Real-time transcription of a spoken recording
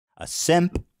A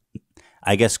simp,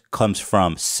 I guess, comes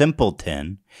from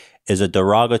simpleton, is a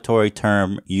derogatory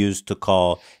term used to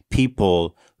call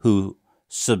people who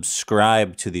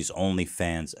subscribe to these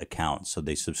OnlyFans accounts. So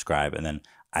they subscribe, and then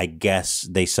I guess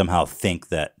they somehow think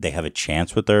that they have a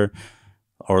chance with her.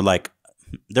 Or like,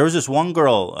 there was this one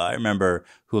girl I remember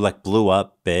who like blew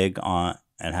up big on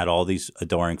and had all these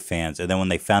adoring fans. And then when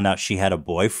they found out she had a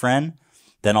boyfriend,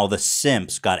 then all the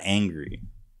simps got angry.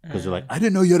 Because they're like, I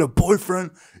didn't know you had a boyfriend.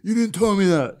 You didn't tell me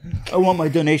that. I want my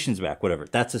donations back. Whatever.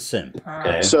 That's a simp.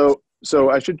 Okay.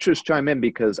 So I should just chime in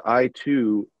because I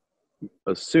too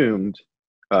assumed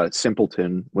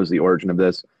simpleton was the origin of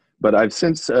this, but I've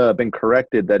since been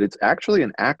corrected that it's actually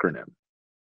an acronym.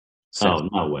 Oh,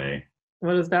 no way.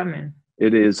 What does that mean?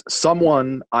 It is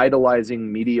someone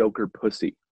idolizing mediocre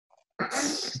pussy.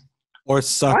 Or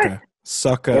sucker.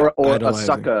 Sucker. Or a idolizing.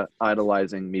 sucker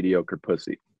idolizing mediocre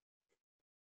pussy.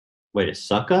 Wait, a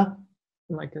sucker?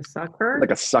 Like a sucker?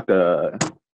 Like a sucker.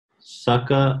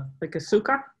 Sucker? Like a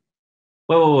suka?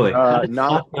 Wait.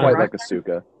 Not quite like a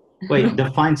suka. Wait,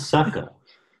 define sucker.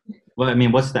 Well, I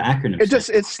mean, what's the acronym?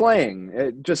 It's slang.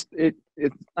 It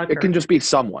can just be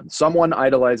someone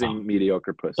idolizing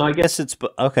mediocre pussy. So I guess it's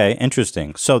okay.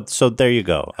 Interesting. So there you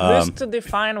go. Who's to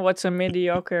define what's a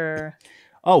mediocre?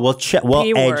 Oh well, edgy.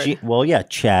 P-word. Well, yeah,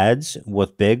 Chads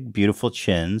with big, beautiful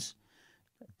chins.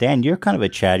 Dan, you're kind of a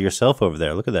Chad yourself over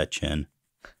there. Look at that chin.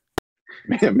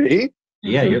 Me?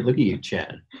 Yeah, look at you,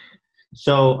 Chad.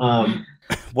 So,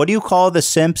 what do you call the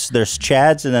simps? There's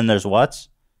Chads and then there's what's?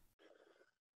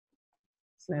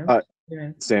 Sam.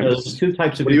 There's two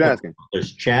types of. What are you asking?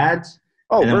 There's Chads.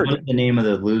 Oh, and then virgin. what's the name of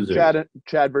the loser?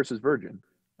 Chad versus virgin.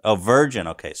 Oh, virgin.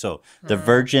 Okay, so the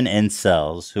virgin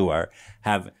incels who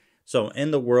have. So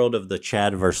in the world of the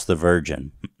Chad versus the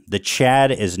virgin, the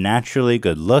Chad is naturally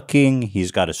good looking.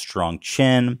 He's got a strong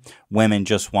chin. Women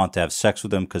just want to have sex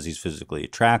with him because he's physically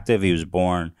attractive. He was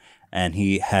born, and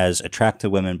he has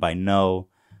attracted women by no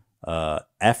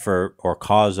effort or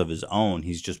cause of his own.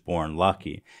 He's just born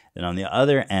lucky. And on the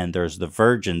other end, there's the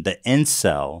virgin, the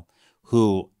incel,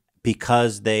 who,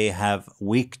 because they have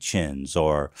weak chins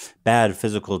or bad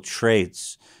physical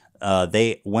traits,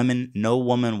 no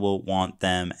woman will want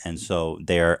them, and so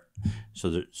those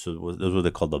are what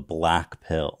they call the black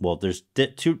pill. Well, there's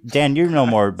two. Dan, you know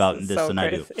more about this So than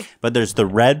I do. crazy. But there's the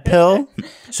red pill.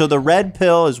 So the red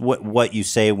pill is what you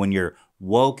say when you're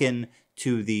woken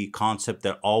to the concept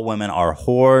that all women are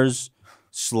whores,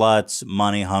 sluts,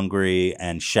 money hungry,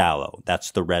 and shallow.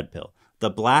 That's the red pill. The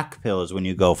black pill is when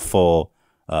you go full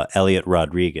Elliot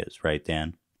Rodriguez, right,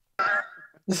 Dan?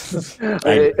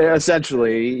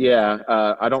 Essentially, yeah.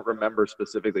 I don't remember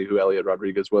specifically who Elliot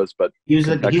Rodriguez was, but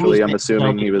I'm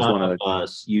assuming he was one of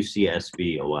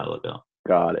UCSB a while ago.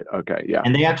 Got it. Okay, yeah.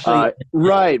 And they actually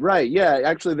right, yeah.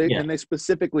 Actually, they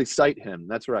specifically cite him.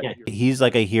 That's right. Yeah. He's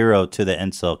like a hero to the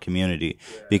incel community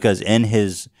because in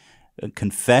his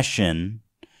confession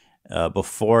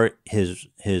before he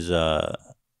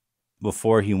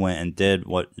went and did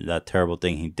that terrible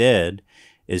thing he did,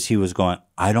 is he was going,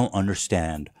 I don't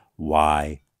understand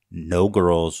why no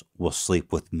girls will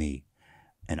sleep with me.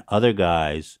 And other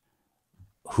guys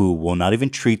who will not even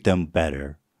treat them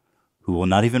better, who will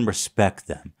not even respect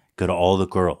them, go to all the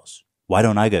girls. Why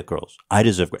don't I get girls? I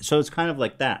deserve girls. So it's kind of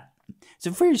like that. It's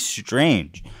a very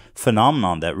strange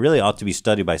phenomenon that really ought to be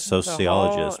studied by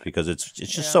sociologists because it's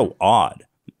just so odd.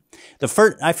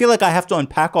 I feel like I have to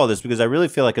unpack all this because I really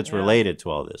feel like it's related to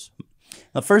all this.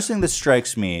 The first thing that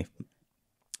strikes me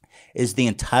is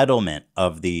the entitlement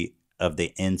of the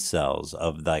incels,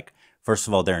 of like, first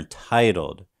of all, they're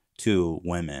entitled to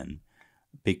women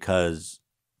because,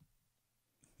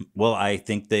 well, I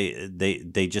think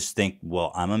they just think,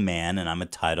 well, I'm a man and I'm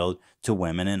entitled to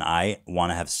women and I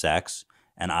want to have sex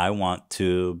and I want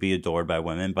to be adored by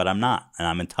women, but I'm not, and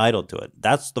I'm entitled to it.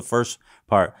 That's the first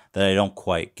part that I don't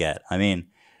quite get. I mean,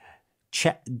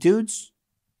 dudes,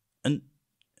 and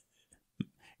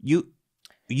you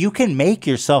can make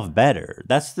yourself better.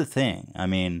 That's the thing. I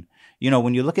mean,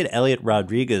 when you look at Elliot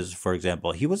Rodriguez, for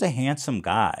example, he was a handsome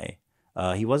guy.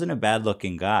 He wasn't a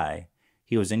bad-looking guy.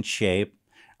 He was in shape.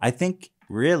 I think,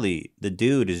 really, the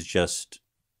dude is just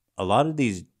a lot of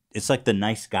these. It's like the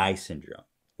nice guy syndrome,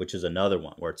 which is another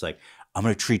one where it's like, I'm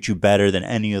going to treat you better than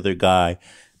any other guy.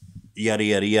 Yada,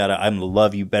 yada, yada. I'm going to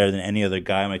love you better than any other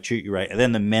guy. I'm going to treat you right. And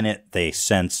then the minute they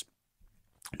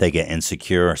get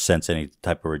insecure or sense any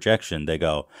type of rejection, they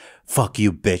go, fuck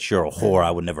you, bitch, you're a whore.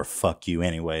 I would never fuck you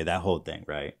anyway. That whole thing,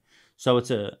 right? So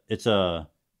it's a...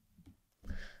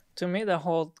 To me, the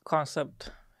whole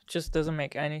concept just doesn't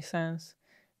make any sense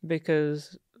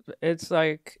because it's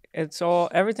like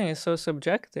everything is so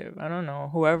subjective. I don't know.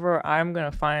 Whoever I'm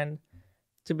gonna find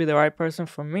to be the right person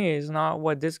for me is not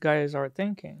what these guys are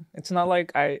thinking. It's not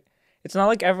like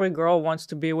every girl wants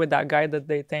to be with that guy that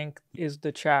they think is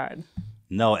the Chad.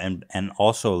 No, and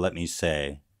also let me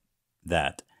say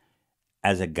that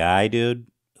as a guy, dude,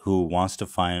 who wants to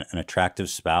find an attractive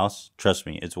spouse, trust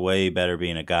me, it's way better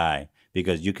being a guy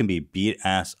because you can be beat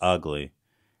ass ugly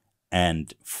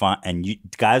and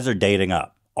guys are dating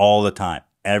up all the time,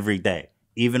 every day.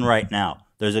 Even right now,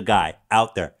 there's a guy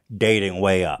out there dating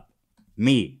way up.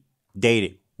 Me,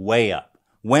 dating way up.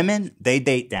 Women, they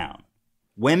date down.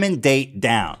 Women date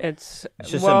down. It's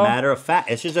just a matter of fact.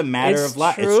 It's just a matter of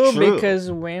life. It's true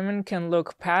because women can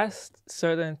look past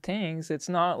certain things. It's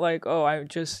not like, oh,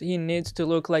 he needs to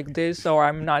look like this or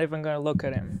I'm not even going to look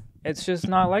at him. It's just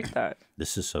not like that.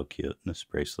 This is so cute, this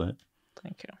bracelet.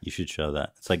 Thank you. You should show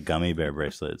that. It's like gummy bear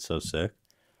bracelet. It's so sick.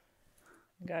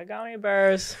 Got gummy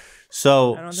bears.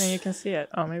 So I don't think you can see it.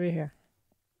 Oh, maybe here.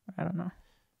 I don't know.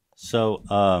 So,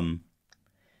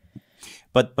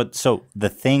 but so the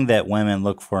thing that women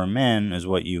look for in men is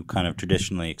what you kind of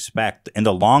traditionally expect in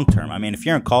the long term. I mean, if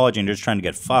you're in college and you're just trying to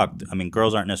get fucked, I mean,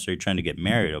 girls aren't necessarily trying to get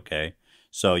married, okay?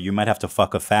 So you might have to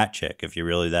fuck a fat chick if you're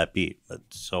really that beat. But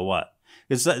so what?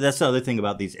 That's the other thing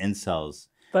about these incels.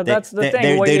 But that's the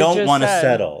thing. They don't want to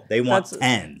settle. They want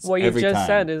tens. What you just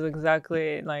said is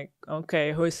exactly like,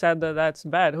 okay, who said that that's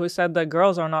bad? Who said that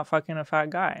girls are not fucking a fat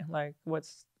guy? Like,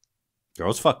 what's...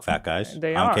 Girls fuck fat guys.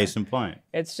 They are. Case in point.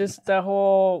 It's just the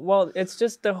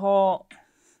whole...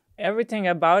 Everything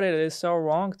about it is so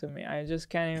wrong to me. I just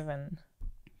can't even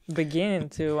begin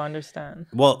to understand.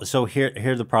 Well, so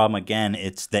here's the problem again.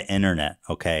 It's the internet,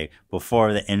 okay?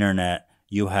 Before the internet,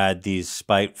 you had these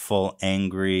spiteful,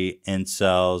 angry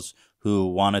incels who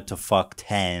wanted to fuck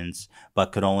tens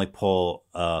but could only pull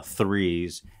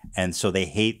threes, and so they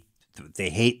hate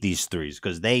these threes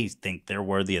because they think they're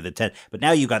worthy of the 10. But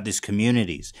now you got these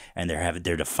communities, and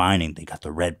they're defining. They got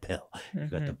the red pill, you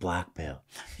got the black pill,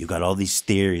 you got all these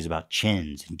theories about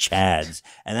chins and chads,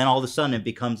 and then all of a sudden it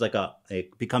becomes like a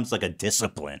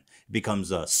discipline. It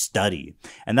becomes a study,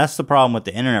 and that's the problem with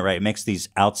the internet, right? It makes these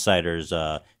outsiders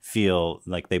feel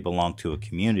like they belong to a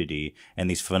community, and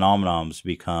these phenomenons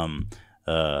become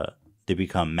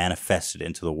manifested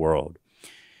into the world.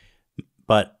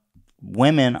 But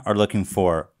women are looking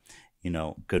for,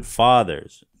 good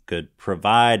fathers, good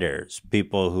providers,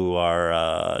 people who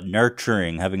are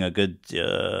nurturing, having a good,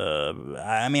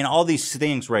 all these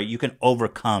things, right? You can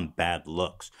overcome bad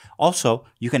looks. Also,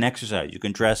 you can exercise, you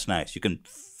can dress nice, you can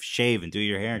shave and do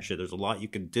your hair and shit. There's a lot you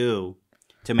can do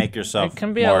to make yourself It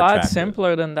can be more a lot attractive.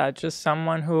 simpler than that. Just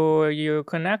someone who you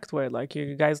connect with. Like,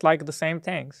 you guys like the same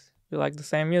things. You like the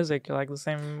same music. You like the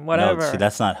same whatever. No, see,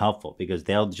 that's not helpful because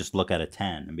they'll just look at a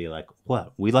 10 and be like,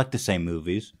 what? We like the same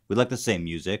movies. We like the same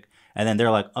music. And then they're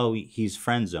like, oh, he's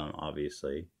friend zone,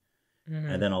 obviously.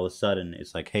 Mm-hmm. And then all of a sudden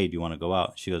it's like, hey, do you want to go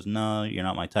out? She goes, no, you're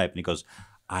not my type. And he goes,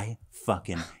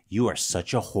 you are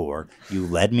such a whore. You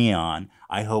led me on.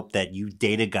 I hope that you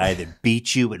date a guy that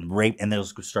beat you and raped. And they'll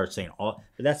start saying, but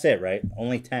that's it, right?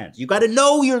 Only 10s. You got to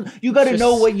know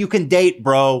know what you can date,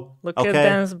 bro. Look at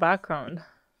Dan's background.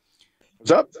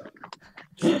 What's up?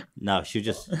 No,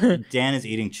 Dan is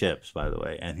eating chips, by the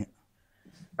way. And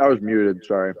I was muted.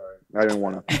 Sorry. I didn't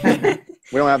want to.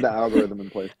 We don't have the algorithm in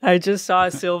place. I just saw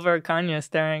a silver Kanye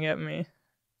staring at me.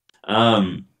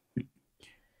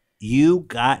 You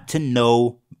got to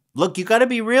know. Look, you got to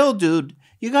be real, dude.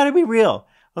 You got to be real.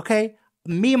 Okay?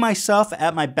 Me, myself,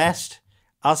 at my best,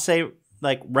 I'll say,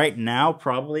 like, right now,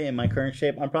 probably in my current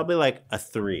shape, I'm probably like a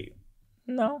 3.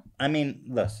 No. I mean,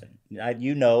 listen.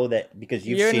 You know that because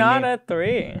you're seen me. You're not a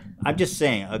 3. I'm just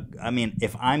saying.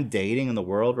 If I'm dating in the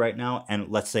world right now, and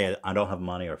let's say I don't have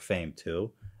money or fame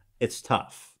too, it's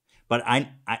tough. But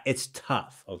it's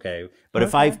tough, okay? But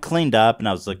if I've cleaned up and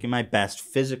I was looking my best,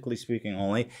 physically speaking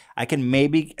only, I can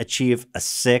maybe achieve a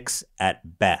 6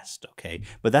 at best, okay?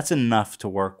 But that's enough to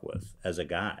work with as a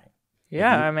guy.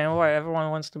 Yeah, everyone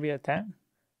wants to be a 10.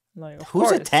 Like,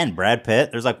 who's a 10? Brad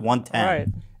Pitt? There's like 1 10. Right.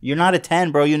 You're not a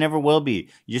 10, bro. You never will be.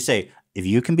 You just say, if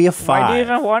you can be a 5. Why do you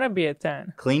even want to be a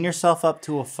 10? Clean yourself up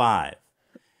to a 5.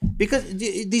 Because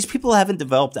these people haven't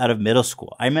developed out of middle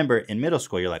school. I remember in middle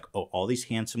school, you're like, oh, all these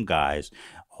handsome guys,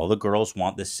 all the girls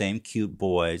want the same cute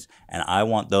boys, and I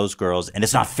want those girls, and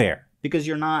it's not fair. Because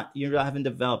you haven't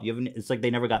developed. It's like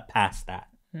they never got past that.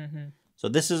 Mm-hmm. So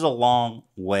this is a long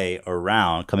way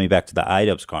around, coming back to the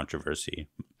IDubbbz controversy,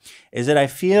 is that I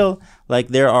feel like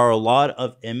there are a lot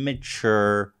of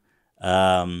immature...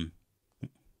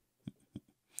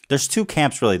 there's 2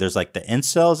 camps, really. There's like the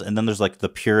incels, and then there's like the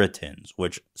Puritans,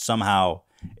 which somehow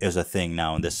is a thing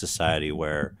now in this society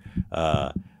where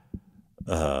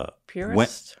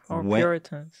Purist or when-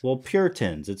 Puritans? well,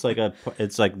 Puritans. It's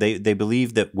like they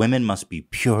believe that women must be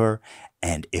pure,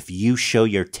 and if you show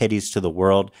your titties to the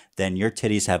world, then your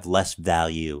titties have less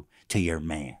value to your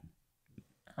man.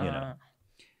 You know,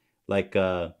 like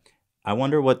I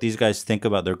wonder what these guys think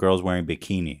about their girls wearing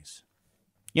bikinis.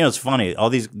 You know, it's funny. All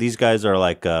these guys are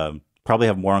like probably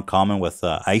have more in common with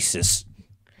ISIS,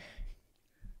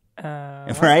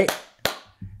 right?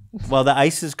 Well, the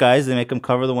ISIS guys, they make them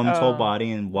cover the woman's whole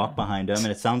body and walk behind them, and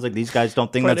it sounds like these guys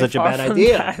don't think that's such a bad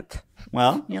idea.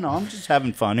 Well, you know, I'm just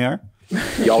having fun here.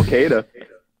 The Al Qaeda.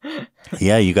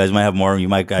 Yeah, you guys might have more.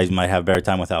 Guys might have better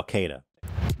time with Al Qaeda.